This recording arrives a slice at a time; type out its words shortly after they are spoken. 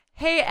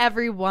Hey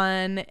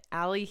everyone,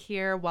 Allie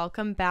here.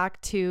 Welcome back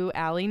to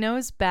Allie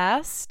Knows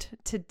Best.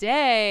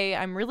 Today,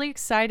 I'm really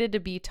excited to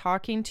be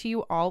talking to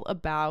you all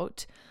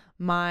about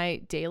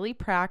my daily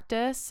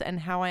practice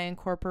and how I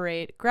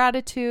incorporate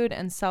gratitude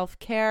and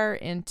self-care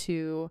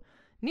into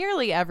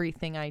nearly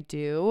everything I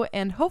do,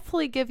 and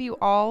hopefully give you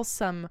all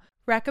some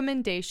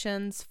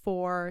recommendations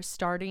for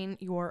starting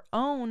your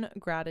own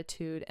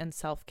gratitude and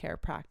self-care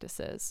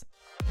practices.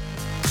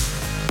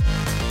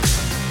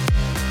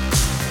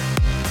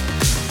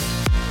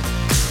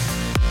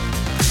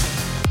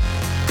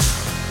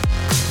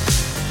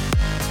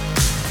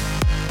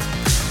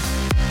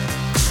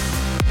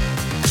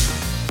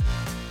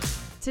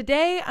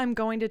 Today, I'm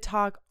going to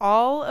talk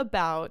all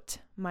about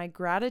my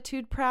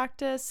gratitude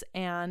practice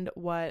and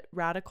what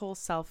radical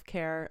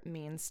self-care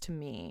means to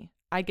me.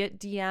 I get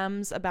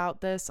DMs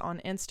about this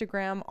on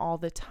Instagram all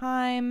the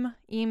time,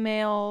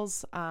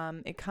 emails.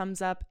 It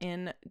comes up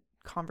in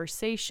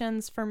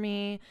conversations for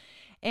me.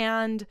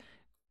 And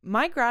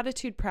my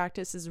gratitude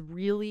practice is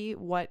really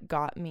what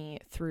got me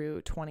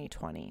through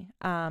 2020.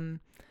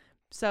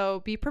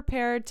 So be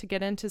prepared to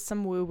get into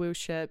some woo-woo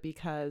shit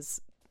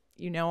because,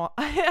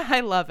 I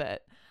love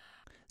it.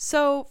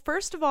 So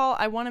first of all,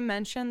 I want to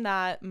mention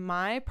that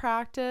my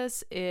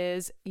practice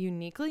is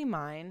uniquely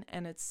mine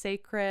and it's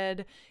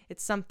sacred.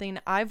 It's something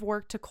I've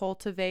worked to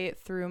cultivate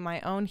through my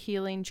own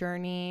healing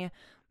journey,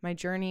 my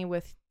journey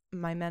with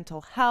my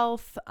mental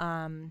health,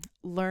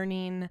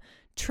 learning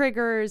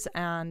triggers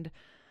and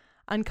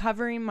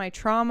uncovering my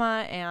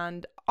trauma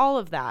and all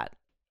of that.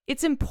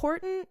 It's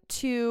important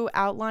to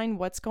outline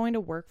what's going to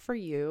work for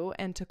you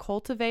and to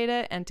cultivate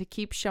it and to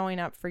keep showing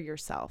up for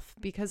yourself,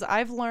 because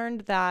I've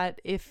learned that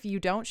if you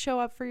don't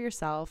show up for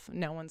yourself,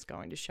 no one's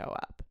going to show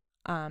up.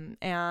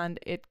 And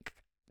it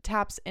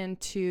taps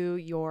into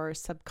your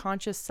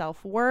subconscious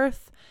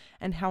self-worth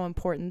and how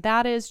important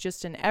that is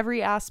just in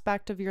every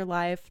aspect of your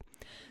life.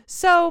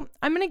 So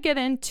I'm going to get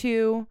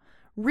into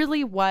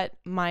really what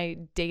my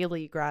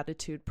daily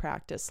gratitude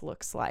practice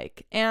looks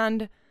like.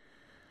 And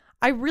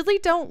I really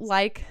don't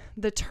like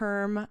the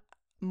term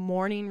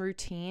morning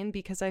routine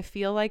because I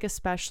feel like,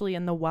 especially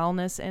in the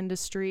wellness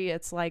industry,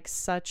 it's like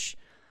such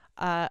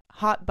a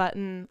hot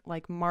button,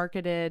 like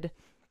marketed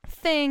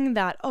thing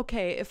that,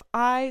 okay, if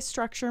I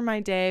structure my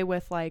day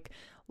with like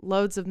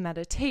loads of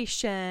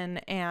meditation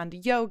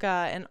and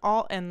yoga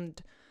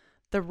and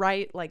the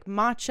right like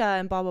matcha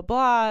and blah, blah,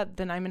 blah,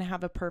 then I'm going to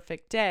have a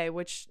perfect day,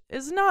 which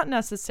is not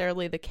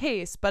necessarily the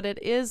case, but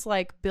it is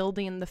like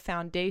building the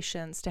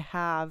foundations to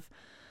have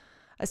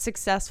a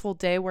successful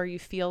day where you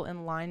feel in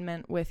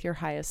alignment with your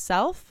highest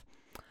self.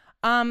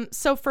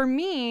 So for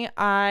me,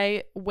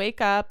 I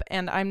wake up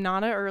and I'm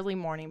not an early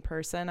morning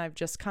person. I've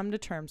just come to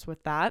terms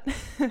with that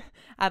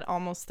at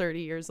almost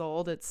 30 years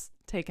old. It's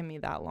taken me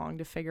that long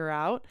to figure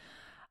out.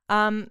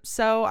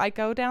 So I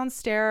go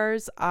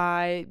downstairs,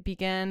 I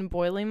begin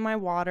boiling my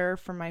water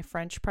for my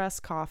French press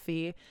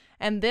coffee.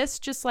 And this,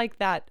 just like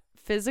that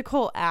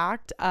physical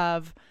act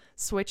of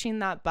switching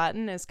that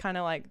button, is kind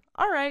of like,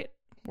 all right,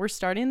 we're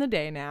starting the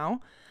day now.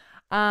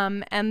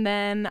 And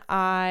then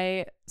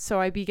I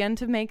begin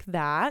to make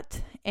that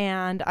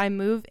and I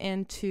move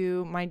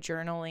into my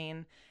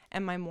journaling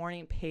and my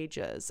morning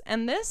pages.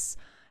 And this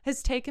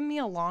has taken me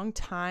a long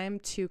time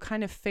to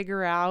kind of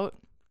figure out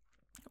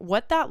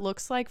what that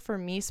looks like for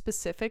me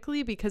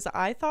specifically, because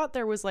I thought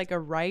there was like a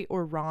right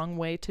or wrong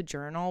way to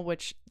journal,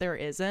 which there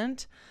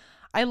isn't.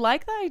 I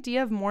like the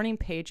idea of morning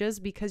pages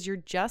because you're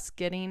just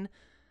getting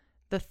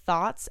the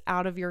thoughts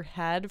out of your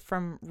head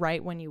from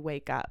right when you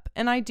wake up.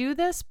 And I do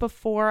this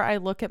before I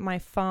look at my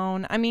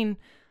phone. I mean,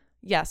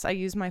 yes, I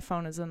use my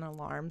phone as an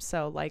alarm.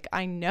 So like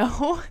I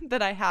know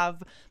that I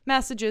have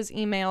messages,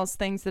 emails,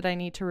 things that I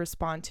need to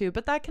respond to,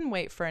 but that can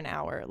wait for an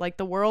hour. Like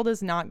the world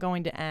is not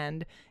going to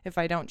end if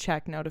I don't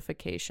check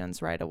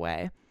notifications right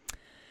away.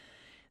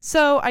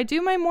 So I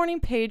do my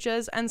morning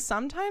pages, and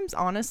sometimes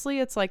honestly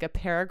it's like a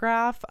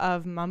paragraph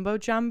of mumbo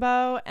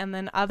jumbo, and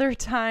then other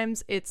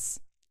times it's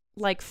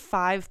like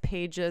 5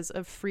 pages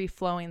of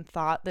free-flowing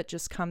thought that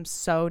just comes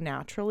so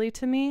naturally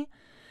to me.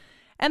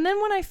 And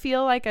then when I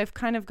feel like I've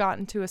kind of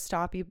gotten to a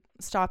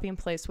stopping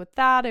place with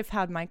that, I've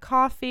had my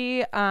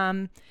coffee.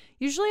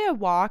 Usually I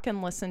walk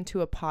and listen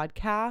to a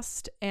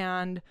podcast,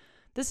 and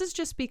this is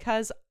just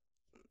because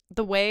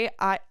the way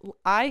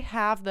I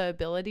have the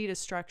ability to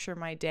structure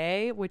my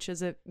day, which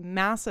is a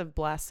massive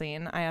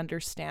blessing, I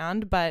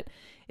understand. But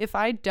if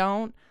I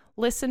don't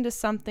listen to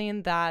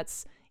something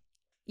that's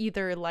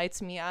either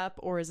lights me up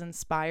or is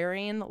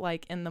inspiring,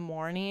 like in the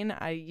morning,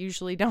 I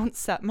usually don't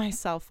set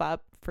myself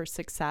up for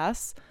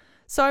success.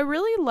 So I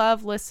really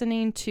love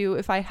listening to,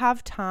 if I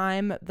have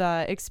time,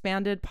 the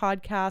Expanded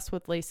podcast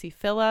with Lacy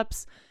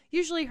Phillips.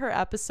 Usually her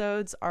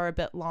episodes are a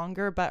bit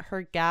longer, but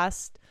her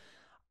guests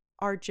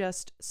are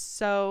just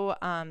so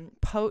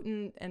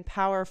potent and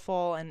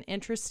powerful and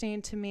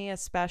interesting to me,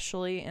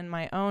 especially in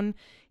my own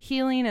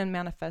healing and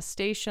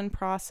manifestation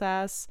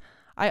process.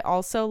 I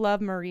also love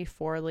Marie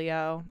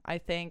Forleo. I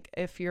think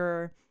if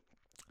you're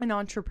an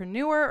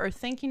entrepreneur or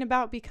thinking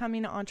about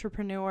becoming an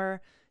entrepreneur,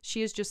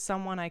 She is just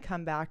someone I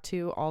come back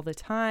to all the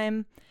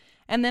time.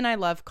 And then I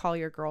love Call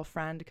Your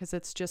Girlfriend because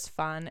it's just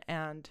fun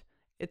and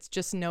it's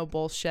just no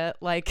bullshit.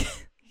 Like,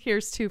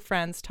 here's two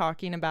friends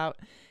talking about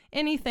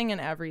anything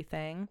and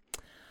everything.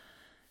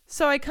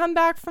 So I come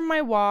back from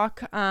my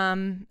walk,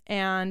 and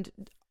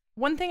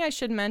one thing I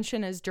should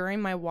mention is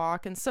during my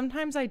walk, and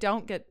sometimes I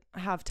don't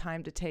have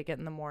time to take it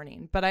in the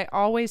morning, but I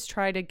always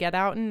try to get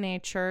out in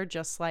nature,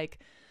 just like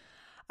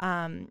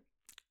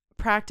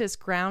practice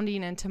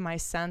grounding into my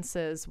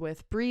senses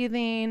with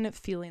breathing,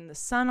 feeling the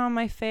sun on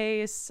my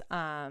face,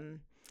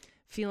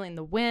 feeling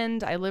the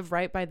wind. I live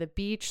right by the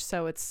beach,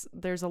 so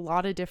there's a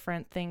lot of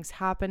different things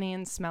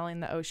happening, smelling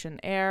the ocean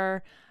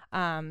air.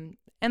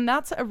 And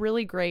that's a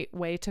really great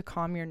way to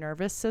calm your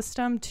nervous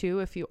system too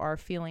if you are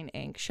feeling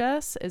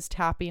anxious, is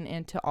tapping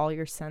into all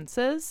your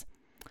senses.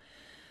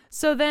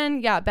 So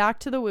then, back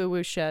to the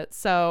woo-woo shit.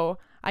 So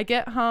I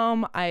get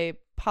home, I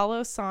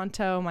Palo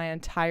Santo my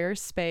entire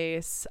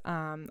space.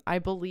 I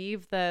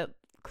believe that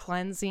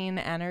cleansing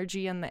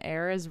energy in the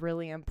air is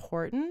really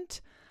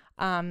important.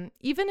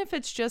 Even if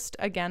it's just,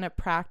 again, a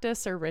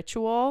practice or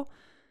ritual,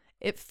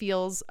 it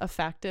feels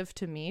effective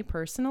to me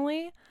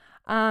personally.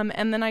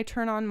 And then I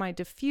turn on my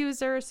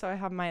diffuser, so I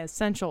have my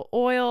essential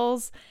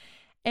oils,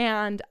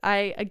 and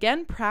I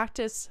again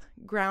practice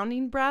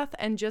grounding breath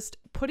and just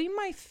putting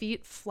my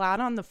feet flat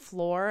on the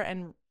floor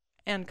and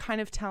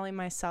kind of telling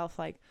myself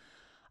like,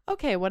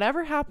 okay,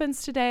 whatever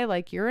happens today,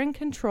 like you're in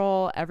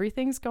control,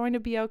 everything's going to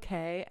be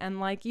okay, and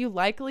like you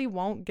likely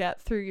won't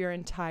get through your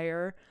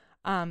entire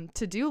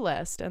to-do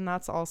list, and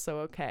that's also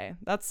okay.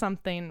 That's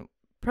something,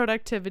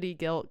 productivity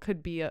guilt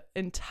could be an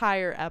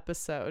entire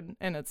episode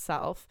in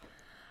itself.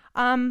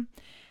 And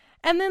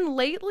then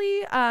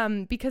lately,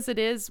 because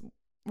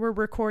we're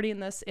recording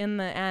this in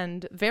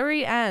the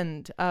very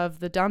end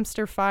of the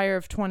dumpster fire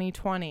of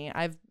 2020,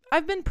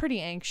 I've been pretty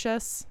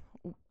anxious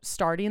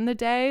starting the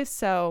day.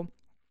 So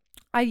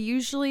I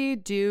usually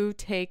do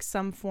take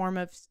some form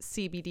of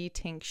CBD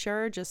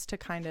tincture just to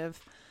kind of,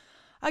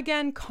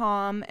 again,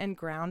 calm and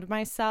ground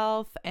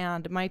myself.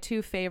 And my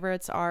two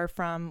favorites are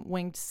from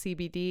Winged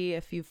CBD.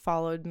 If you've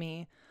followed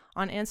me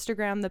on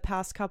Instagram the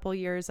past couple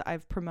years,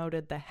 I've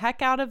promoted the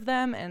heck out of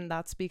them, and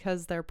that's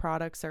because their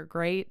products are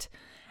great.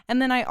 And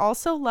then I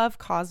also love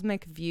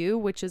Cosmic View,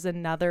 which is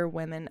another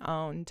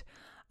women-owned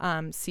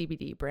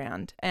CBD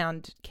brand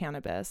and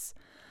cannabis.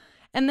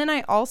 And then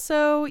I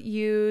also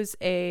use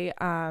a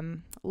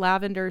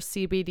lavender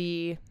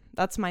CBD.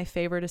 That's my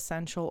favorite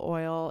essential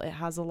oil. It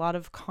has a lot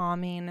of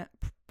calming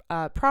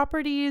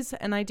properties,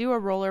 and I do a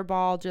roller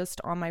ball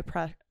just on my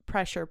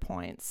pressure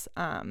points.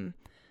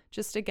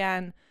 Just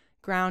again,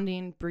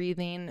 grounding,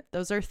 breathing,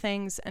 those are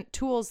things and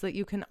tools that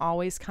you can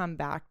always come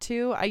back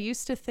to. I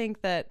used to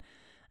think that,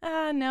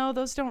 no,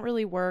 those don't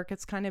really work.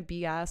 It's kind of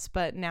BS.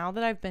 But now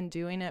that I've been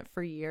doing it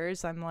for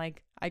years, I'm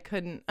like, I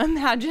couldn't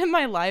imagine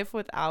my life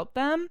without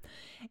them.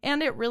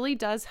 And it really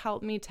does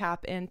help me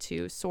tap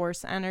into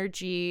source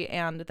energy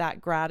and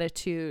that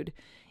gratitude,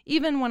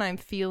 even when I'm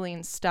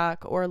feeling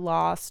stuck or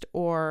lost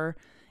or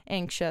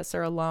anxious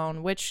or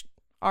alone, which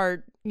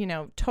are,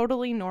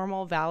 totally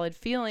normal, valid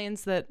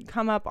feelings that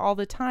come up all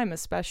the time,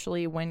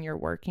 especially when you're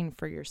working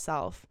for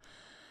yourself.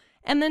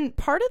 And then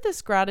part of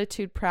this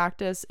gratitude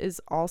practice is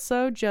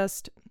also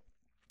just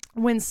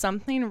when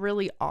something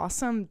really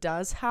awesome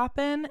does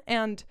happen.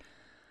 And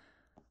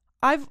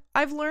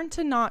I've learned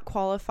to not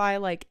qualify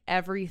like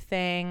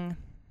everything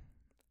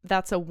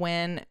that's a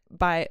win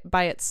by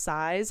its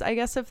size, I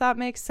guess, if that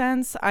makes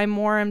sense.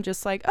 I'm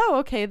just like, oh,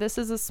 okay, this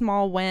is a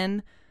small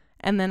win.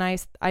 And then I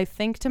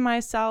think to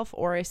myself,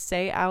 or I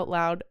say out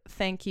loud,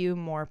 thank you,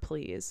 more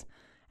please.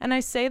 And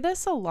I say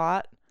this a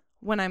lot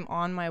when I'm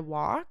on my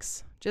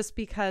walks, just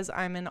because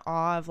I'm in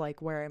awe of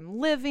like where I'm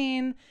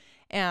living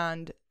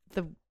and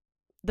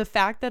the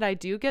fact that I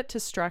do get to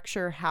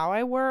structure how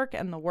I work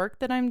and the work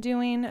that I'm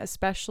doing,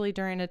 especially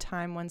during a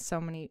time when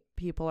so many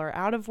people are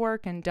out of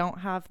work and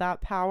don't have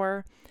that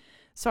power.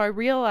 So I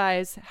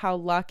realize how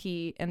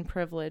lucky and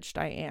privileged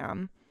I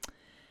am.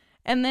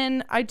 And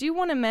then I do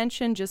want to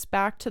mention, just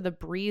back to the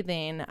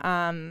breathing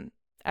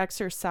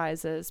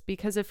exercises,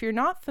 because if you're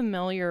not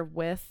familiar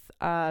with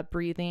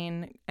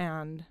breathing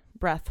and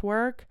breath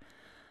work,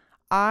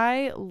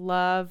 I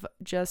love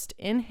just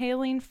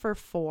inhaling for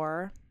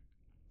 4,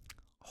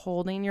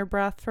 holding your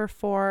breath for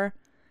 4,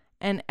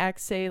 and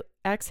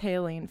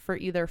exhaling for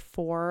either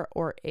 4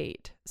 or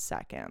 8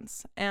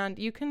 seconds. And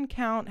you can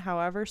count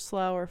however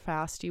slow or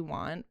fast you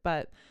want,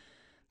 but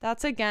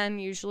that's, again,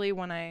 usually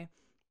when I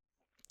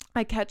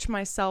catch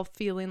myself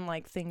feeling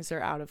like things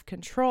are out of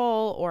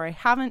control or I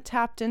haven't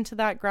tapped into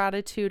that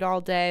gratitude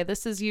all day.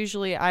 This is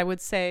usually, I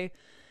would say,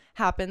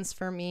 happens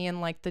for me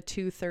in like the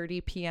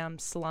 2:30 p.m.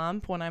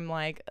 slump when I'm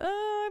like,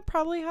 I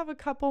probably have a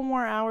couple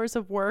more hours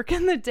of work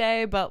in the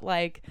day, but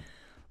like,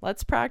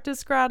 let's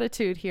practice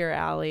gratitude here,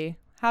 Allie.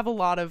 Have a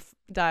lot of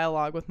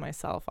dialogue with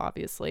myself,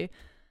 obviously.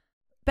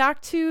 Back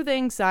to the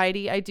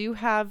anxiety. I do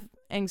have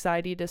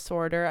anxiety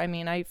disorder. I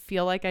mean, I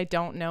feel like I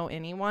don't know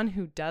anyone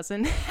who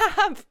doesn't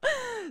have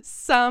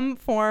some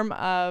form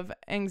of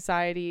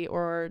anxiety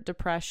or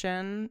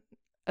depression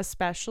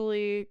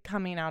especially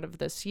coming out of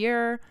this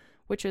year,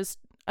 which is,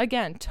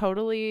 again,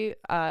 totally,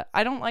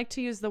 I don't like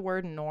to use the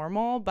word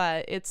normal,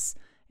 but it's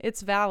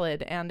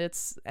valid and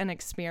it's an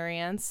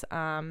experience.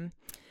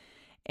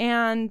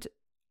 And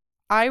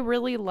I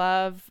really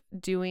love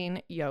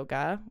doing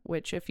yoga,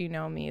 which, if you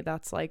know me,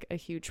 that's like a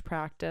huge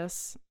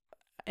practice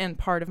and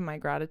part of my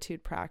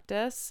gratitude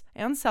practice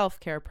and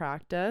self-care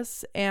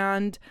practice.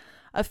 And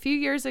a few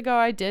years ago,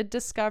 I did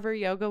discover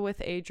yoga with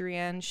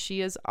Adriene.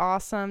 She is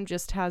awesome,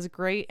 just has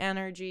great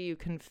energy. You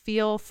can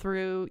feel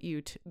through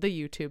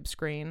the YouTube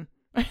screen.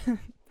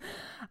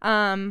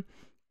 And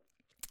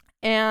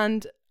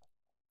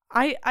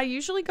I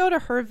usually go to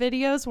her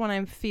videos when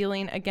I'm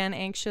feeling, again,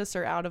 anxious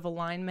or out of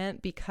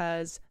alignment,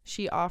 because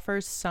she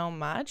offers so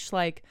much.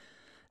 Like,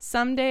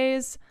 some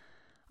days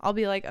I'll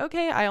be like,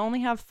 okay, I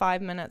only have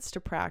 5 minutes to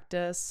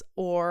practice,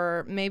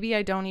 or maybe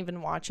I don't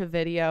even watch a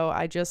video.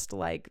 I just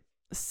like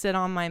sit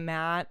on my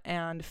mat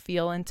and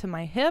feel into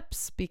my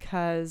hips,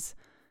 because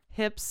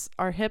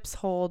our hips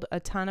hold a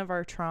ton of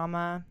our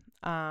trauma,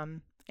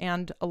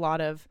 and a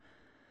lot of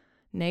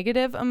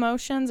negative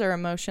emotions, or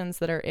emotions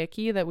that are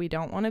icky that we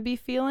don't want to be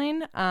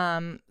feeling.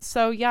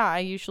 So yeah, I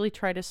usually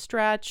try to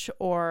stretch,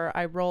 or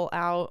I roll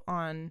out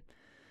on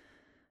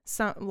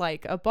some,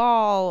 like a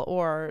ball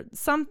or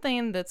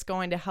something that's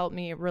going to help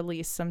me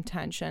release some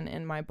tension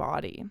in my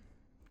body.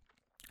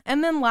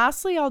 And then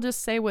lastly, I'll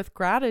just say with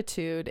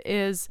gratitude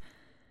is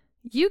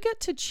you get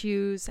to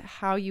choose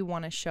how you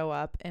want to show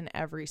up in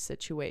every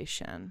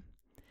situation.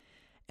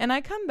 And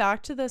I come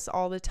back to this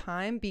all the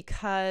time,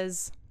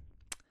 because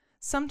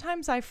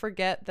sometimes I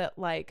forget that,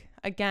 like,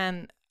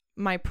 again,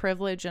 my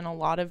privilege in a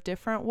lot of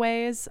different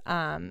ways,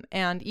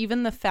 and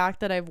even the fact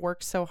that I've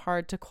worked so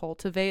hard to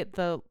cultivate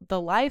the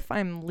life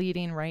I'm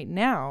leading right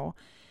now,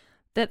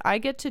 that I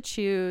get to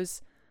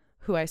choose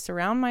who I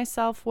surround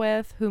myself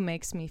with, who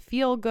makes me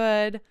feel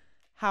good,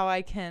 how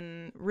I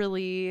can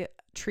really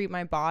treat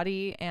my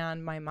body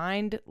and my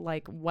mind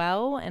like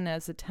well and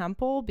as a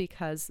temple,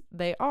 because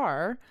they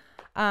are,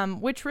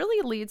 which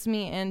really leads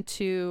me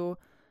into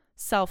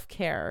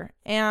self-care.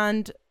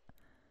 And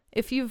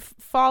if you've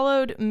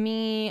followed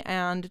me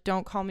and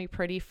Don't Call Me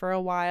Pretty for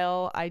a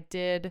while, I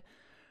did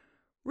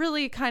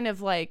really kind of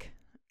like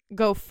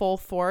go full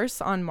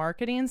force on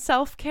marketing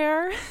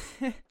self-care.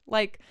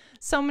 Like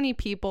so many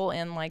people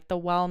in like the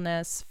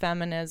wellness,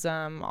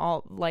 feminism,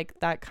 all like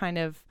that kind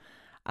of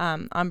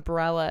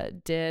umbrella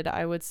did,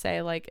 I would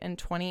say, like in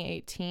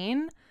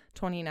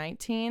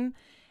 2019.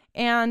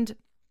 And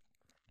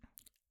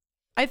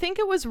I think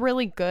it was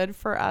really good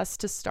for us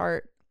to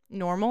start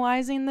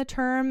normalizing the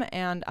term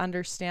and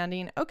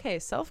understanding, okay,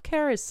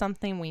 self-care is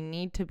something we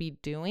need to be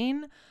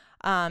doing.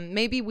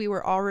 Maybe we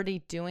were already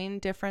doing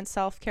different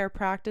self-care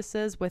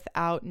practices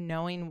without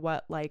knowing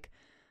what like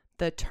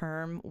the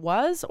term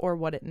was or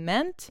what it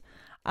meant.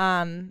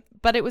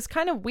 But it was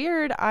kind of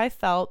weird, I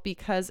felt,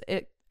 because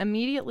it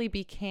immediately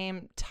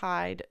became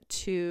tied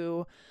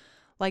to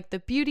like the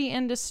beauty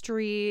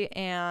industry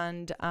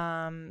and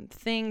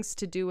things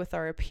to do with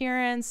our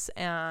appearance,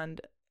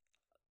 and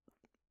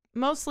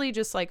mostly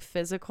just like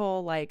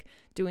physical, like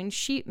doing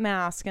sheet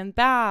masks and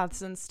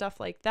baths and stuff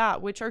like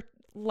that, which are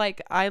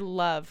like, I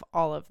love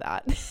all of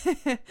that.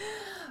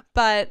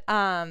 But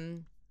I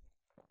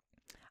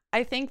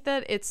think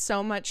that it's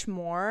so much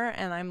more,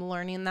 and I'm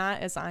learning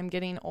that as I'm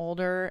getting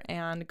older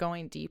and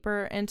going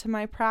deeper into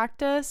my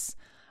practice.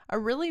 A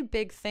really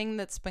big thing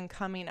that's been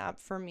coming up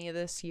for me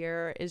this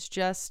year is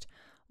just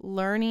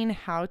learning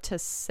how to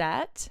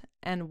set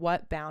and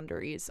what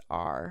boundaries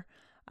are.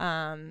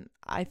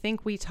 I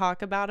think we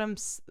talk about them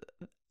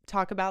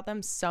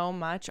so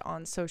much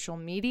on social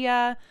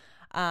media,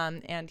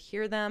 and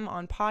hear them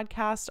on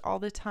podcasts all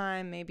the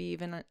time, maybe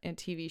even in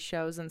TV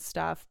shows and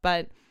stuff.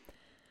 But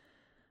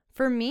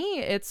for me,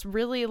 it's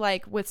really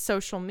like with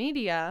social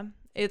media,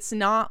 it's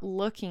not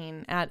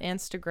looking at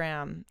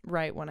Instagram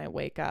right when I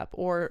wake up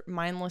or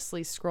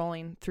mindlessly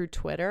scrolling through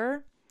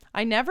Twitter.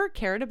 I never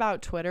cared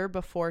about Twitter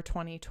before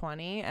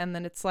 2020, and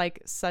then it's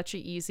like such an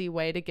easy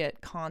way to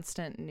get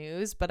constant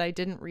news, but I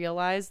didn't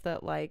realize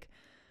that like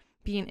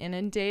being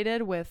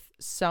inundated with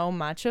so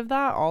much of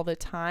that all the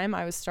time,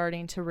 I was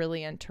starting to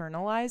really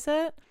internalize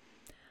it.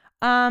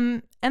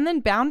 And then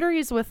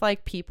boundaries with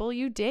like people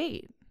you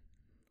date,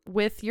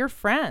 with your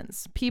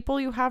friends, people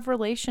you have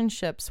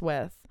relationships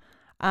with,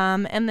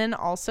 and then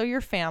also your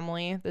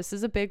family. This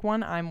is a big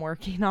one I'm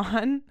working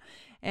on,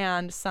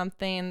 and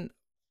something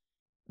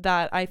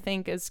that I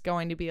think is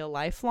going to be a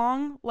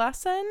lifelong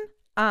lesson.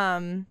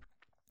 And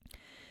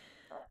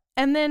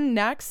then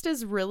next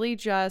is really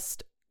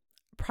just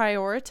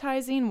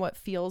prioritizing what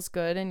feels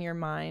good in your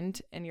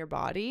mind and your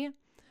body.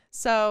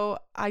 So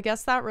I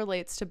guess that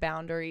relates to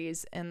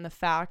boundaries and the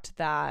fact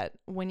that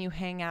when you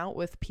hang out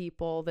with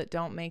people that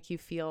don't make you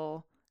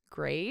feel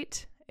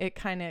great, it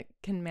kind of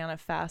can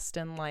manifest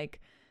in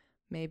like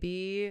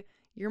maybe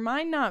your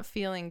mind not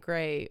feeling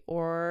great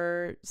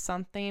or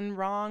something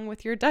wrong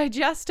with your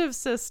digestive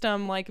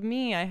system. Like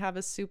me, I have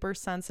a super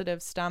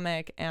sensitive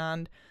stomach,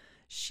 and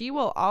she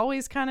will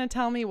always kind of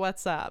tell me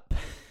what's up.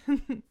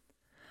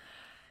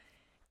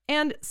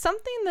 And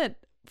something that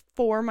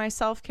for my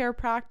self-care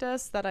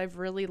practice that I've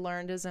really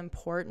learned is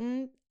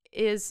important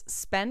is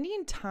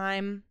spending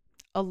time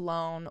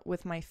alone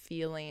with my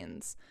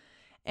feelings.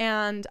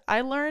 And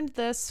I learned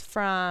this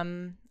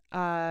from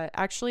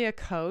actually a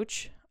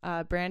coach,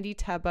 Brandy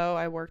Tebo,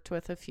 I worked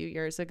with a few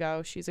years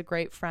ago. She's a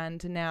great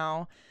friend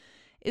now.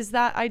 Is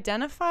that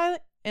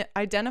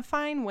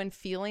identifying when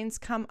feelings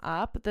come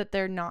up that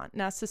they're not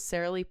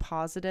necessarily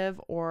positive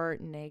or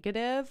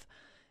negative.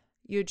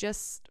 You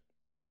just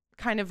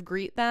kind of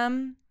greet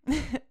them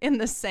in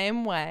the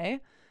same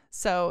way.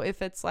 So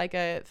if it's like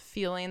a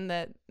feeling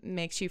that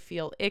makes you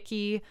feel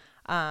icky,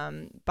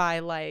 by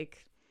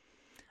like,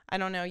 I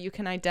don't know, you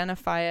can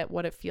identify it,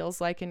 what it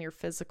feels like in your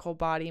physical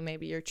body.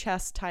 Maybe your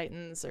chest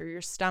tightens or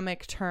your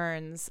stomach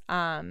turns.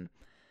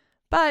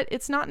 But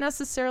it's not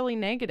necessarily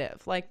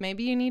negative. Like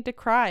maybe you need to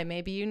cry.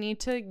 Maybe you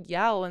need to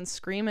yell and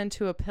scream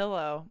into a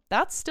pillow.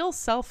 That's still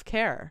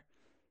self-care.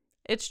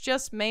 It's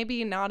just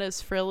maybe not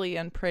as frilly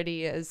and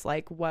pretty as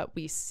like what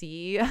we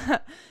see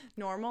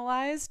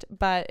normalized,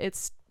 but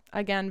it's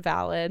again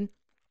valid.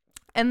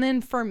 And then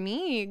for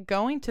me,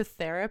 going to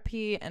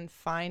therapy and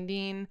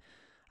finding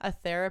a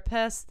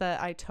therapist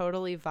that I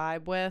totally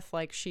vibe with,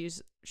 like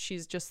she's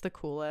just the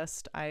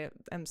coolest. I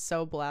am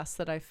so blessed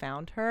that I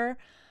found her.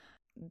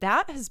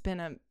 That has been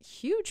a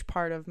huge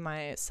part of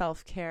my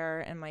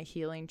self-care and my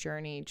healing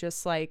journey.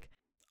 Just like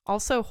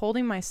also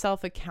holding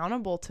myself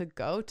accountable to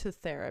go to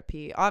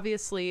therapy.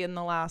 Obviously, in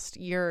the last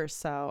year or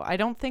so, I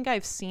don't think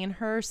I've seen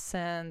her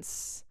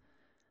since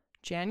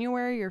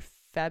January or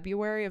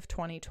February of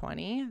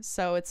 2020.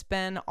 So it's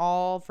been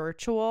all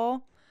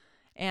virtual.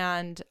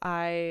 And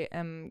I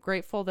am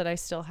grateful that I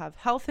still have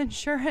health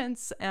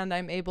insurance and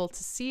I'm able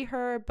to see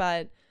her.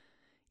 But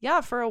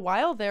yeah, for a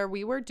while there,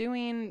 we were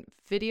doing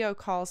video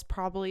calls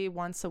probably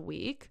once a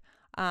week.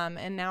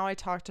 And now I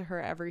talk to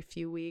her every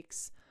few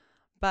weeks.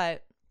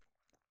 But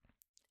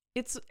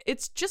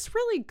it's just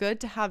really good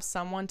to have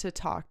someone to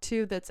talk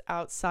to that's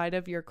outside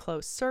of your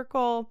close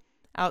circle,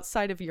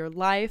 outside of your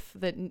life,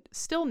 that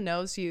still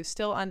knows you,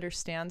 still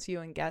understands you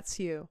and gets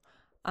you.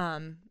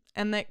 And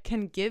that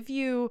can give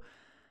you,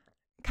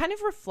 kind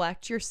of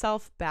reflect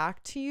yourself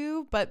back to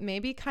you, but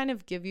maybe kind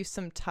of give you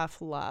some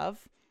tough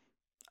love.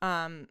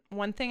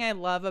 One thing I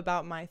love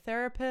about my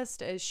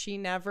therapist is she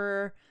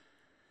never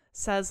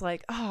says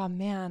like, oh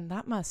man,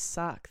 that must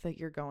suck that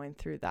you're going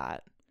through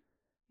that.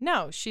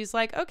 No, she's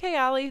like, okay,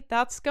 Allie,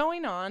 that's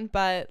going on,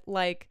 but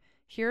like,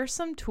 here are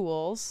some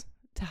tools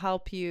to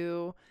help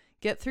you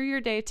get through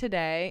your day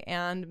today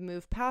and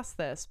move past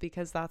this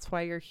because that's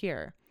why you're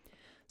here.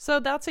 So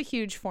that's a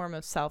huge form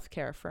of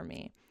self-care for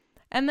me.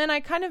 And then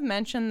I kind of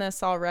mentioned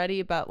this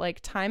already, but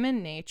like time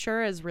in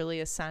nature is really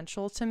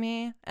essential to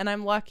me. And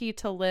I'm lucky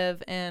to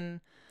live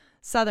in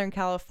Southern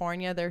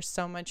California. There's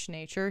so much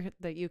nature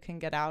that you can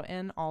get out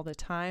in all the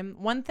time.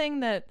 One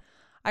thing that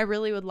I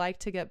really would like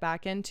to get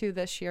back into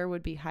this year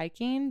would be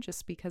hiking,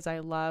 just because I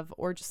love,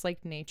 or just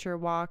like nature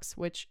walks,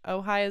 which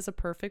Ojai is a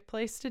perfect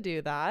place to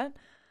do that.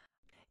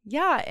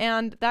 Yeah,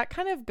 and that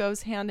kind of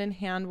goes hand in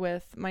hand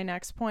with my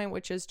next point,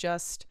 which is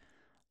just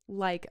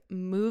like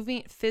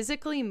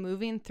physically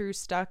moving through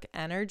stuck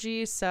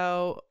energy.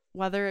 So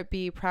whether it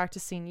be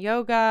practicing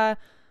yoga,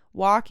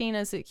 walking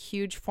is a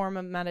huge form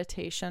of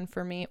meditation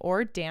for me,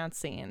 or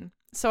dancing.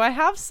 So I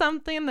have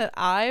something that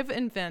I've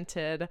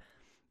invented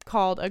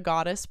called a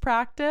goddess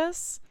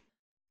practice.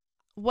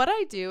 What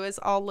I do is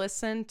I'll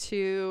listen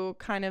to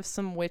kind of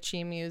some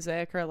witchy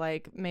music or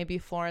like maybe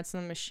Florence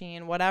and the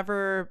Machine,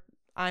 whatever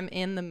I'm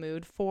in the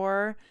mood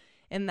for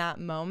in that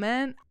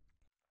moment.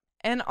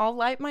 And I'll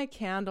light my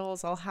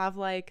candles. I'll have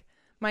like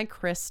my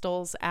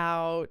crystals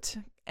out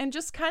and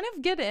just kind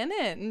of get in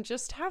it and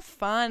just have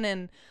fun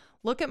and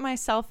look at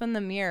myself in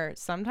the mirror.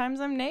 Sometimes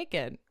I'm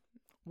naked,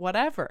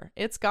 whatever.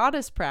 It's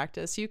goddess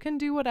practice. You can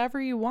do whatever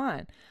you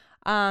want.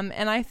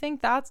 And I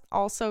think that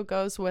also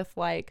goes with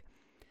like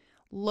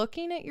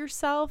looking at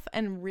yourself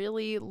and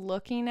really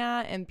looking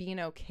at and being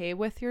okay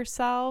with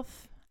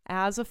yourself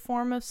as a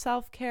form of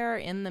self-care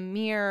in the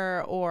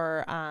mirror,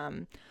 or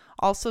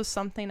also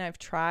something I've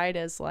tried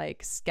is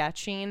like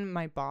sketching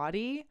my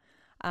body.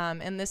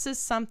 And this is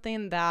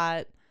something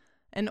that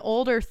an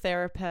old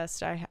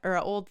therapist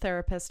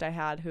I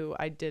had who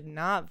I did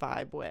not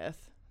vibe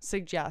with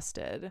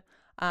suggested,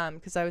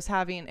 because I was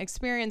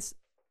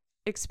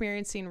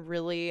experiencing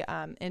really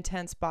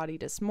intense body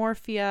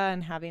dysmorphia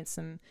and having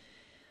some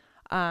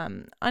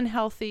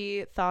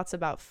unhealthy thoughts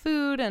about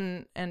food,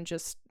 and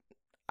just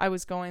I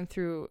was going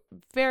through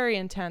very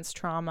intense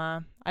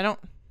trauma.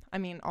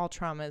 All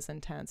trauma is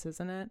intense,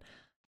 isn't it?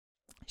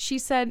 She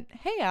said,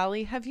 hey,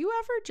 Allie, have you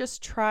ever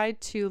just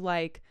tried to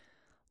like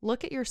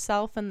look at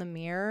yourself in the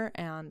mirror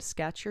and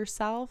sketch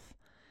yourself?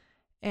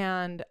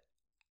 And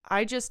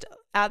I just,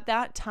 at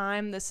that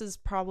time, this is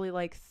probably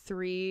like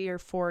 3 or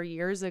 4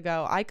 years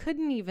ago, I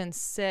couldn't even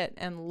sit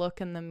and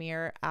look in the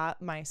mirror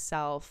at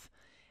myself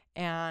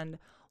and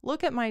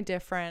look at my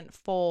different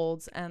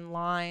folds and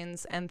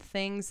lines and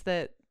things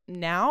that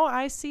now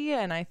I see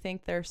and I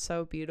think they're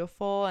so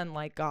beautiful and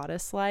like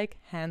goddess-like,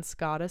 hence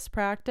goddess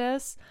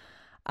practice.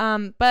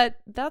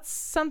 But that's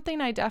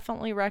something I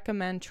definitely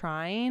recommend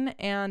trying.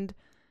 And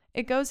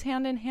it goes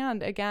hand in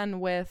hand again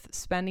with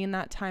spending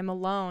that time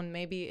alone.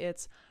 Maybe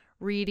it's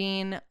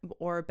reading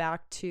or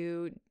back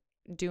to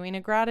doing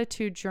a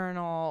gratitude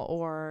journal,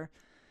 or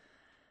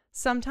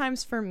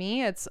sometimes for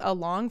me, it's a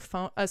long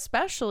phone,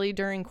 especially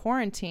during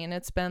quarantine.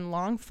 It's been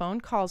long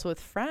phone calls with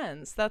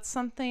friends. That's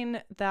something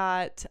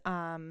that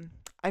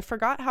I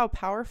forgot how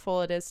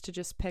powerful it is to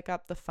just pick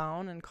up the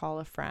phone and call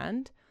a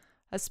friend,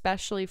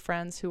 especially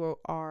friends who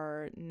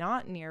are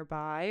not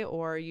nearby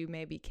or you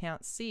maybe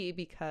can't see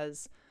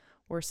because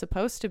we're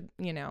supposed to,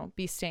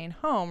 be staying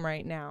home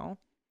right now.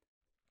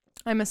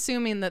 I'm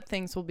assuming that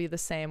things will be the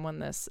same when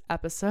this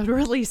episode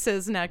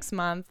releases next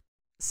month.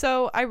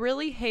 So I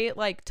really hate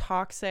like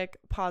toxic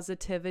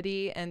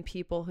positivity and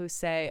people who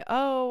say,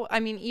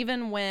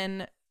 even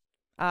when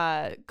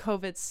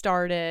COVID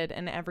started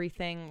and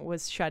everything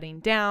was shutting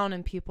down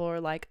and people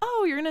are like,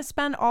 oh, you're going to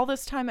spend all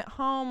this time at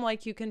home.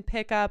 Like you can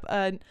pick up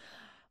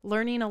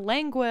learning a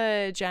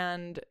language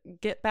and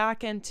get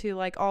back into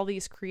like all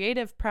these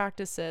creative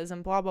practices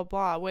and blah, blah,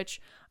 blah, which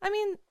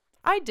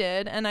I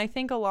did. And I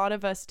think a lot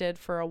of us did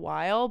for a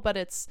while, but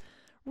it's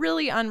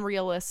really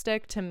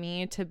unrealistic to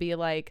me to be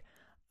like,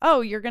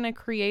 oh, you're going to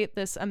create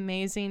this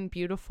amazing,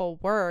 beautiful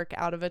work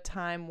out of a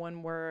time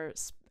when we're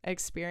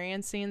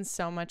experiencing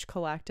so much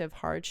collective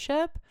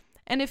hardship.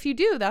 And if you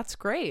do, that's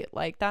great.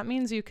 Like that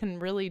means you can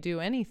really do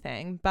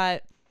anything.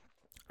 But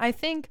I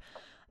think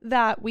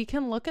that we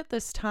can look at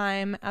this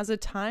time as a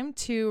time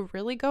to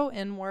really go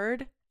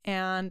inward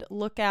and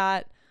look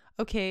at,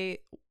 okay,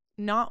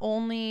 not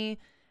only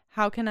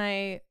how can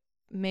I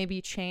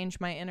maybe change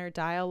my inner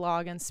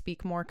dialogue and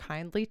speak more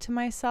kindly to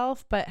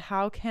myself, but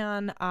how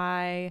can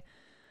I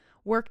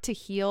work to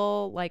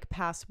heal like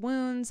past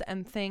wounds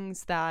and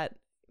things that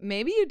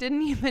maybe you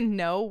didn't even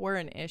know were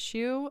an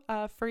issue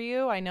for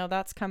you. I know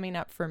that's coming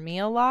up for me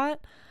a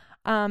lot.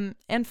 And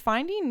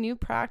finding new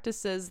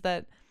practices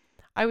that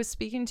I was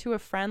speaking to a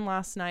friend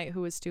last night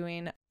who was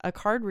doing a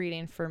card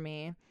reading for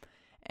me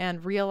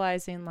and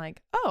realizing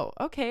like, oh,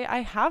 okay,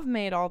 I have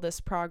made all this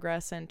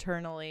progress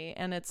internally,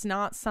 and it's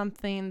not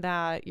something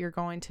that you're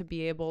going to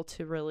be able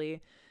to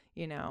really,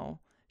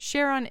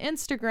 share on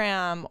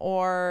Instagram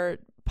or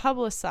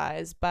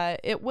publicize, but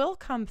it will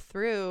come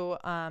through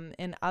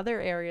in other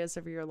areas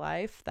of your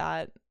life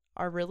that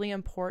are really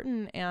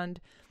important, and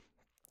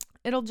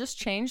it'll just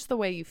change the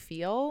way you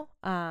feel,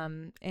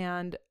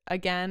 and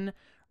again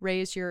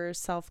raise your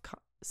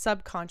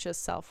subconscious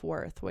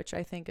self-worth, which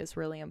I think is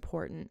really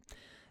important.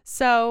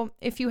 So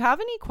if you have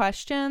any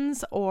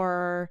questions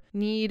or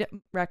need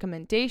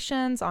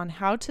recommendations on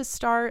how to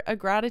start a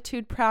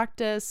gratitude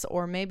practice,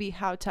 or maybe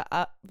how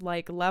to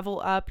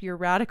level up your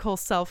radical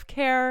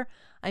self-care,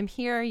 I'm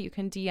here. You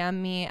can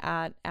DM me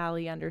at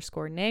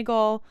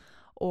Allie_Nagel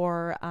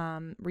or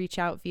reach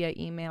out via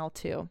email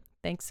too.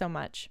 Thanks so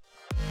much.